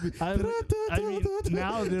Cosby. I mean,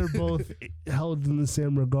 now they're both held in the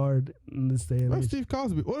same regard in this day and What if age. Steve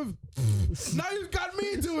Cosby? What if... Now you've got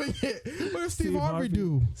me doing it. What if Steve Harvey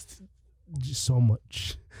do? Just so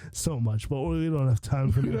much. But we don't have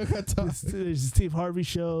time for We don't got time. There's the Steve Harvey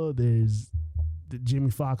Show. There's the Jimmy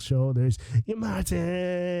Fox Show. There's your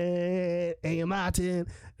Martin.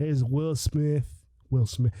 There's Will Smith.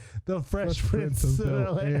 The Fresh Prince of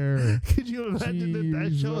Bel-Air. Could you imagine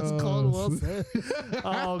that show was called Will Smith?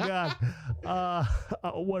 Oh God.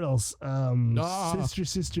 What else?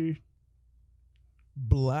 Sister.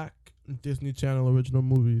 Black Disney Channel original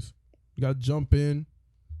movies. You got Jump In.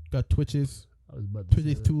 Got Twitches. I was about to say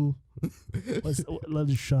Twitches that. 2. Let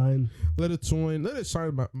It Shine. Let It Shine. Let It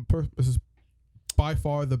Shine. This is by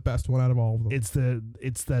far the best one out of all of them. It's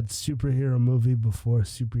that superhero movie before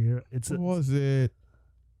superhero. What was it?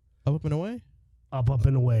 Up and Away? Up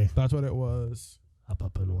and Away. That's what it was.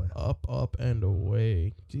 Up and Away. Up and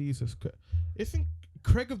Away. Jesus Christ. Isn't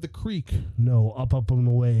Craig of the Creek? No, Up and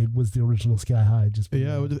Away was the original Sky High.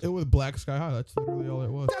 It was Black Sky High. That's literally all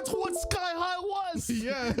it was. That's what Sky High was.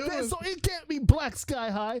 Yeah. So it can't be Black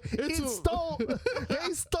Sky High. They stole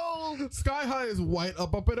Sky High is white,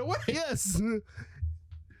 up and away. Yes.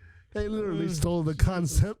 They literally stole the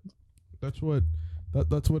concept. That's what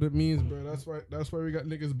it means, bro. That's why we got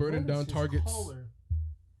niggas burning down targets.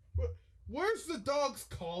 Where's the dog's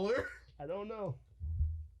collar? I don't know.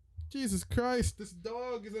 Jesus Christ, this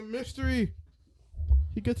dog is a mystery.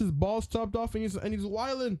 He gets his balls chopped off and he's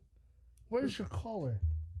wilding. Where's your collar?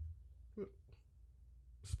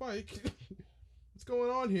 Spike, what's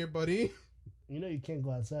going on here, buddy? You know you can't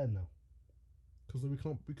go outside now. Because we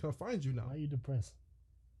can't find you now. Why are you depressed?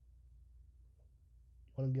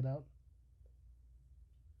 Want to get out?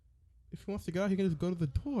 If he wants to get out, he can just go to the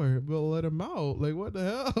door. We'll let him out. Like, what the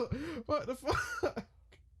hell? What the fuck?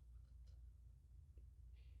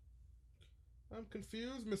 I'm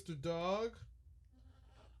confused, Mr. Dog.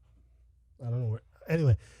 I don't know where.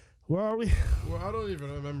 Anyway, where are we? Well, I don't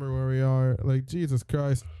even remember where we are. Like, Jesus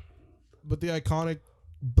Christ. But the iconic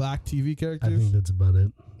black TV characters. I think that's about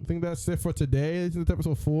it. I think that's it for today. This is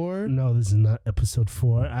episode 4. No, this is not episode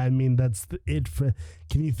 4. I mean, that's it for.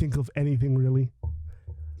 Can you think of anything really?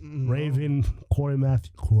 No. Raven, Corey Matthews,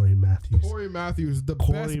 the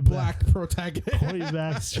best black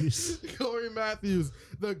protagonist. Corey Matthews,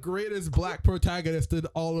 the greatest black protagonist in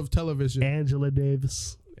all of television. Angela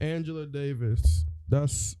Davis.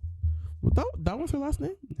 That's that was her last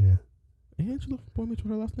name. Yeah. Angela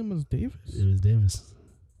her last name was Davis. It was Davis.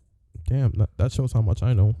 Damn, that shows how much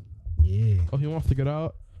I know. Yeah. Oh, he wants to get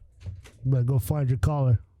out. But go find your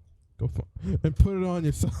collar. And put it on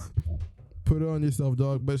yourself. Put it on yourself,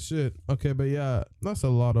 dog. But shit. Okay, but yeah, that's a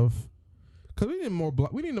lot of. Cause we need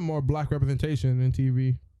more black representation in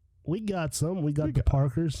TV. We got some. We got the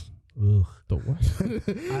Parkers. Ugh. The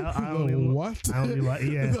what? I don't even, what? I don't even like.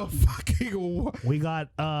 Yeah. The fucking what? We got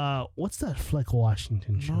what's that Fleck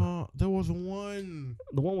Washington show? No, there was one.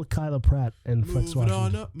 The one with Kyla Pratt and Flex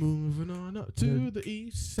Washington. Moving on up to the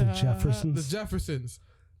east side. The Jeffersons.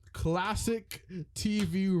 Classic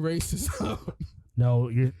TV racism. No,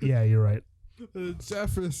 you're right. The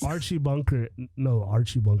Jeffersons. Archie Bunker. No,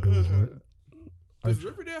 Archie Bunker was right. Does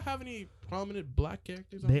Riverdale have any prominent black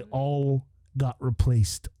characters? They all got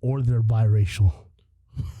replaced, or they're biracial.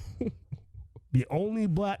 The only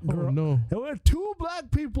black girl. Oh, no. There were 2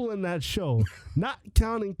 black people in that show, not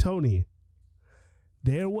counting Tony.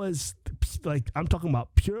 There was, like, I'm talking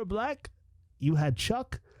about pure black. You had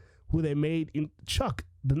Chuck, who they made in Chuck,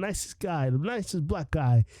 the nicest guy, the nicest black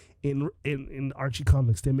guy in Archie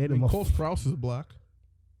comics. They made him Cole Sprouse is black.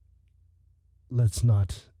 Let's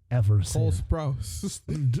not ever say Cole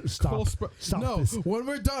Sprouse. Stop. Stop no, this. when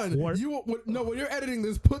we're done, when you're editing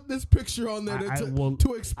this, put this picture on there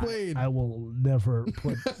to explain. I will never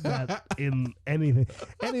put that in anything.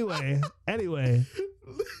 Anyway.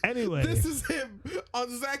 This is him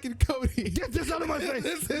on Zach and Cody. Get this out of my face.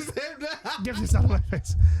 This is him. Get this out of my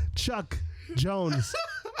face. Chuck Jones.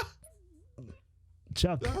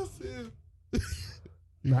 Chuck. That's him.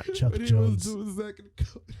 Not Chuck Jones. Zach and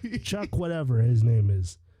Cody. Chuck whatever his name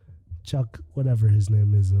is. Chuck whatever his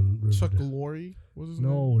name is in Riverdale. Chuck Lorre? What's his name?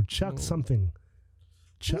 No, Chuck something.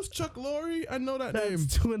 Who's Chuck Lorre? I know that name.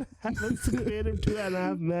 That's 2.5. That's the creator of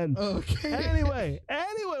 2.5 Men. Okay. Anyway,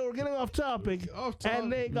 we're getting off topic.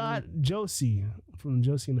 And they got Josie from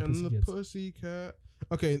Josie and the Pussycat.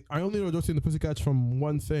 Okay, I only know Josie and the Pussycats from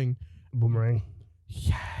one thing. Boomerang.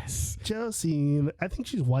 Yes. Josie, I think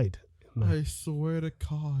she's white. I swear to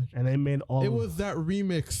God. And they made all. It was that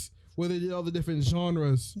remix where they did all the different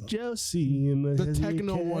genres. Josie and the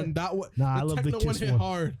techno one. That one. Nah, I love the Kiss one. Hit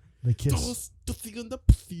hard. The Kiss. Josie and the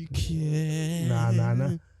Pussycat. Nah.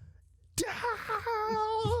 Down.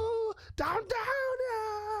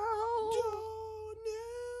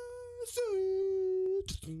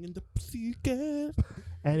 Josie and the Pussycat.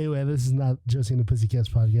 Anyway, this is not Josie and the Pussycats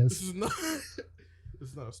podcast. This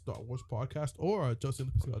is not a Star Wars podcast or a Josie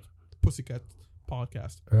and the Pussycat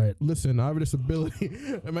podcast. All right. Listen, I have a disability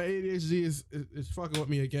and my ADHD is fucking with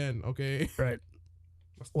me again, okay? Right.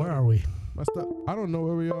 Where are we? I don't know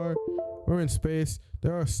where we are. We're in space.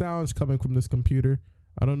 There are sounds coming from this computer.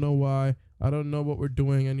 I don't know why. I don't know what we're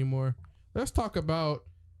doing anymore. Let's talk about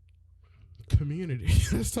Community.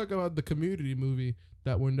 Let's talk about the Community movie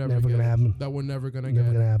that we're never gonna happen. That we're never gonna never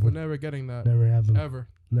get. Gonna happen. We're never getting that. Never happen. Ever.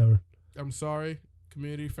 Never. I'm sorry,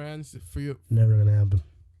 Community fans, for you. Never gonna happen.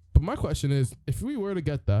 But my question is, if we were to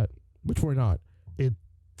get that, which we're not,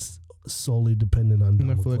 it's solely dependent on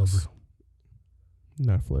Netflix.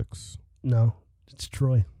 No, it's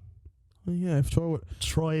Troy. Oh, yeah, if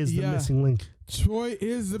Troy is the missing link. Troy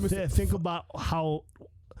is the missing. Think about how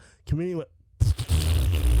Community went.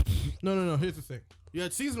 No. Here's the thing. You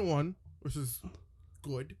had season 1, which is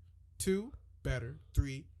good. 2, better.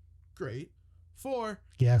 3, great. 4,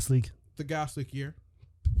 gas leak. the gas leak year.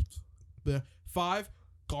 The 5,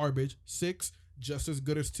 garbage. 6, just as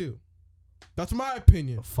good as 2. That's my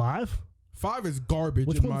opinion. 5? 5 is garbage.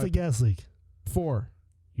 Which one's the gas leak? 4.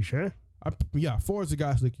 You sure? Yeah, 4 is the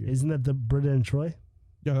gas leak year. Isn't that the Britta and Troy?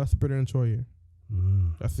 Yeah, that's the Britta and Troy year.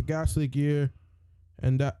 That's the gas leak year.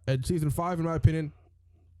 And season 5, in my opinion,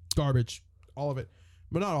 garbage. All of it.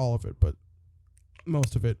 But not all of it, but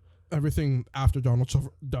most of it. Everything after Donald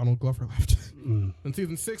Glover left. In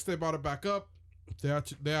season 6, they brought it back up. They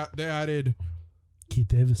added Keith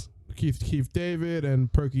Davis. Keith David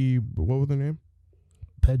and Perky, what was their name?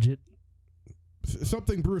 Paget.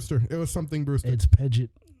 Something Brewster. It was something Brewster. It's Paget.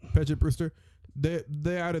 Paget Brewster.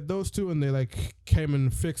 They added those two, and they like came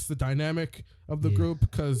and fixed the dynamic of the group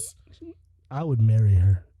because I would marry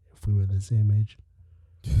her if we were the same age.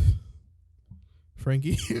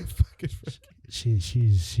 Frankie. Fucking Frankie.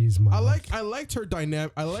 She's my I liked her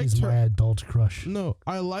dynamic. She's my adult crush. No,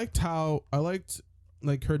 I liked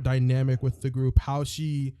like her dynamic with the group, how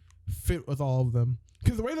she fit with all of them.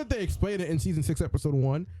 Because the way that they explained it in season 6, episode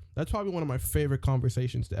 1, that's probably one of my favorite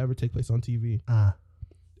conversations to ever take place on TV.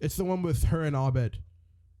 It's the one with her and Abed.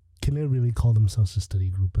 Can they really call themselves a study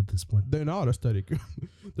group at this point? They're not a study group.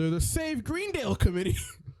 They're the Save Greendale Committee.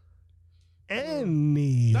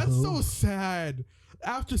 Anywho. That's so sad.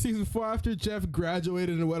 After season 4, after Jeff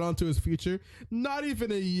graduated and went on to his future, not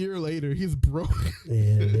even a year later, he's broke.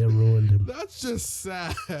 Yeah, they ruined him. That's just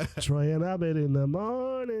sad. Troy and Abed in the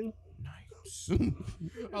morning. Nice.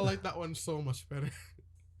 I like that one so much better.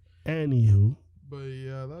 Anywho. But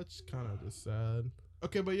yeah, that's kind of just sad.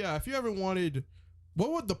 Okay, but yeah, if you ever wanted,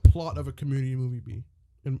 what would the plot of a Community movie be,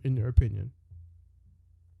 in your opinion?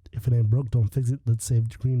 If it ain't broke, don't fix it. Let's save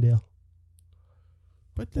Greendale.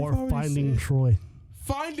 But or Finding Troy.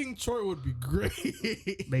 Finding Troy would be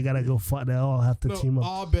great. They gotta go fight. They all have to team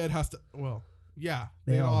up. Abed has to. Well, yeah,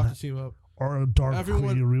 they all have to team up. Or a dark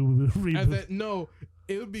reboot. And then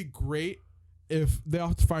it would be great if they all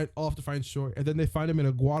have to find Troy, and then they find him in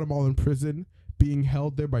a Guatemalan prison being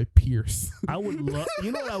held there by Pierce. I would love.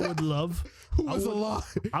 You know what I would love? Who was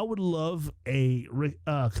alive? I would love a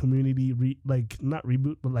Community not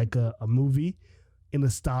reboot, but like a movie in the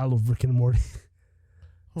style of Rick and Morty.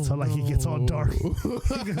 Oh, so like he gets all dark.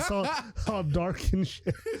 He gets all dark and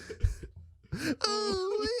shit.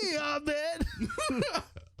 Oh, yeah, man.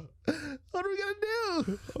 What are we gonna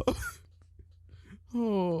do?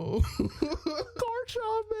 Oh, Gosh,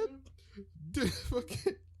 man. Dude,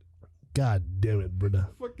 fucking. God damn it, brother.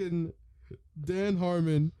 Fucking Dan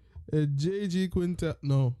Harmon and J.G. Quintel.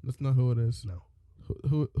 No, that's not who it is. No.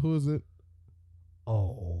 Who is it?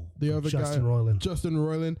 Oh, the other Justin guy, Roiland. Justin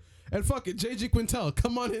Roiland. And fuck it, J.G. Quintel,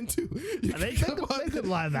 come on in too. They could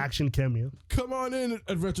live action cameo. Come on in,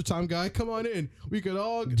 Adventure Time guy. Come on in. We could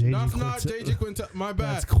all. Not J.G. Quintel. My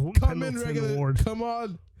bad. Cool. Come in, regular. Award. Come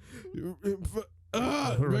on.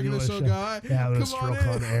 Regular show guy. Yeah, come stroke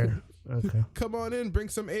on air. Okay. Come on in. Bring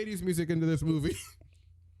some 80s music into this movie.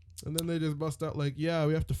 And then they just bust out like, yeah,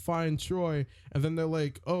 we have to find Troy. And then they're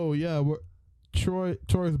like, oh yeah,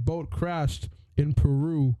 Troy's boat crashed in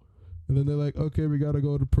Peru. And then they're like, okay, we got to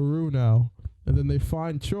go to Peru now. And then they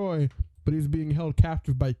find Troy, but he's being held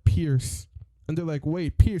captive by Pierce. And they're like,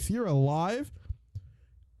 wait, Pierce, you're alive?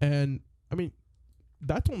 And, I mean,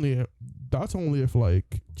 that's only if,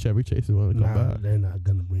 like, Chevy Chase is going to come back. They're not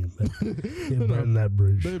going to bring him back. They burned that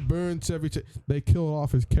bridge. They burned Chevy Chase. They killed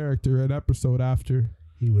off his character an episode after.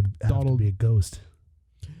 He would have to be a ghost.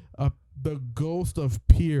 The ghost of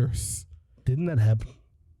Pierce. Didn't that happen?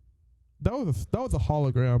 That was a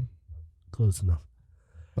hologram. Close enough.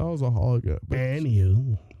 That was a hologram. And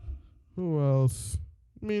you. Who else?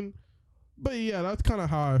 I mean, but yeah, that's kind of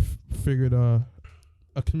how I figured a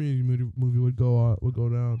Community movie would go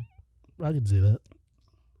down. I could see that.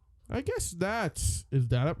 I guess is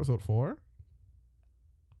that episode 4?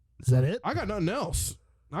 Is that it? I got nothing else.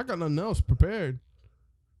 Prepared.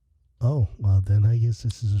 Oh, well then I guess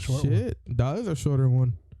this is a short one. Shit, that is a shorter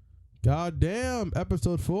one. God damn,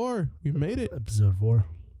 episode 4. We made it. Episode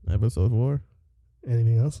 4.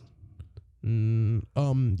 Anything else?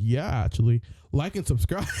 Yeah, actually. Like and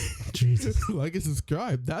subscribe. Jesus. Like and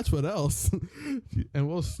subscribe. That's what else. And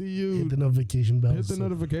we'll see you. Hit the notification bell.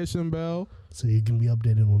 Notification bell. So you can be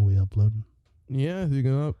updated when we upload. Yeah, you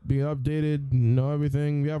can be updated, know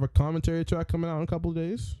everything. We have a commentary track coming out in a couple of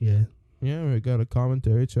days. Yeah. Yeah, we got a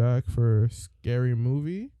commentary track for Scary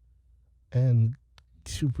Movie. And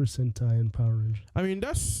Super Sentai and Power Rangers. I mean,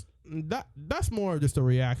 that's more just a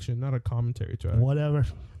reaction, not a commentary track. Whatever.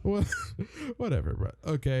 Whatever, bro.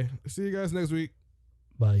 Okay. See you guys next week.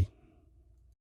 Bye.